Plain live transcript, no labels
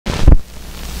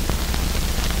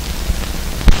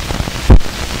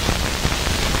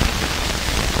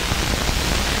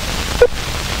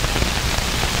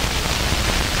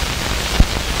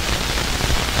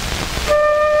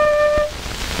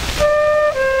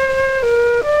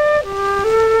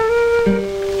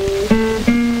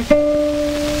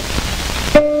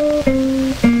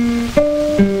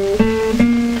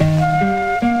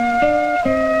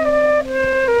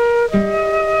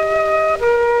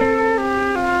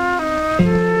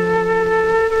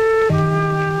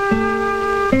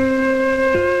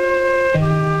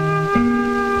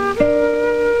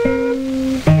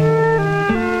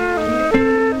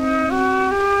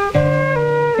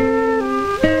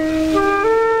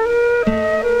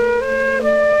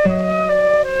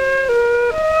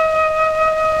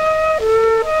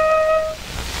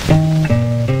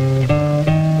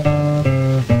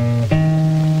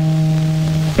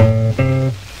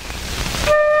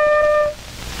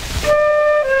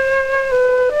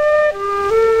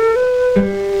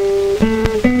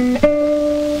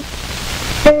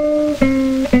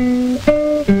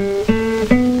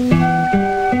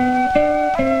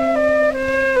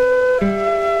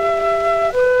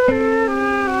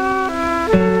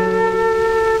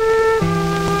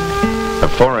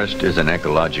forest is an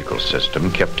ecological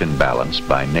system kept in balance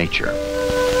by nature.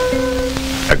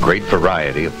 A great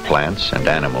variety of plants and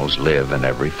animals live in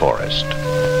every forest.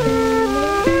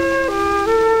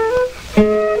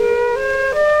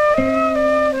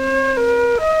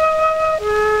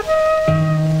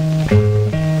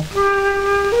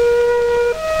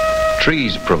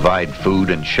 Trees provide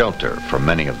food and shelter for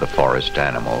many of the forest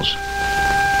animals.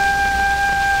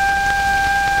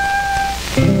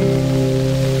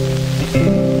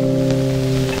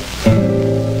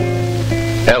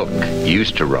 Elk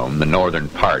used to roam the northern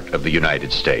part of the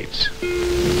United States.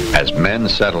 As men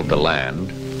settled the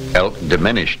land, elk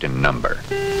diminished in number.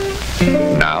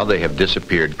 Now they have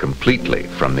disappeared completely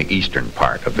from the eastern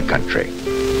part of the country.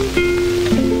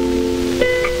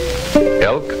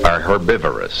 Elk are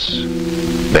herbivorous.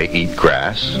 They eat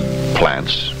grass,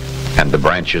 plants, and the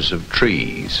branches of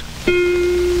trees.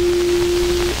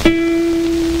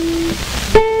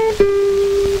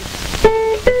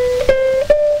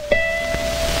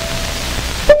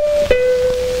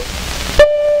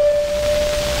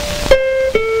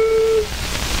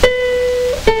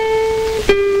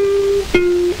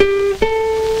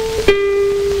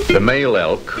 The male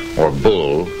elk, or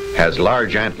bull, has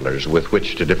large antlers with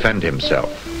which to defend himself.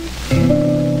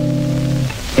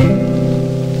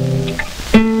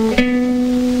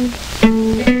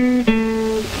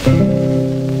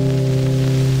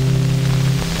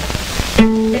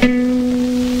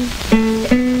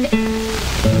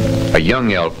 A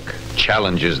young elk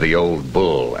challenges the old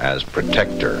bull as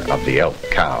protector of the elk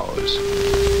cows.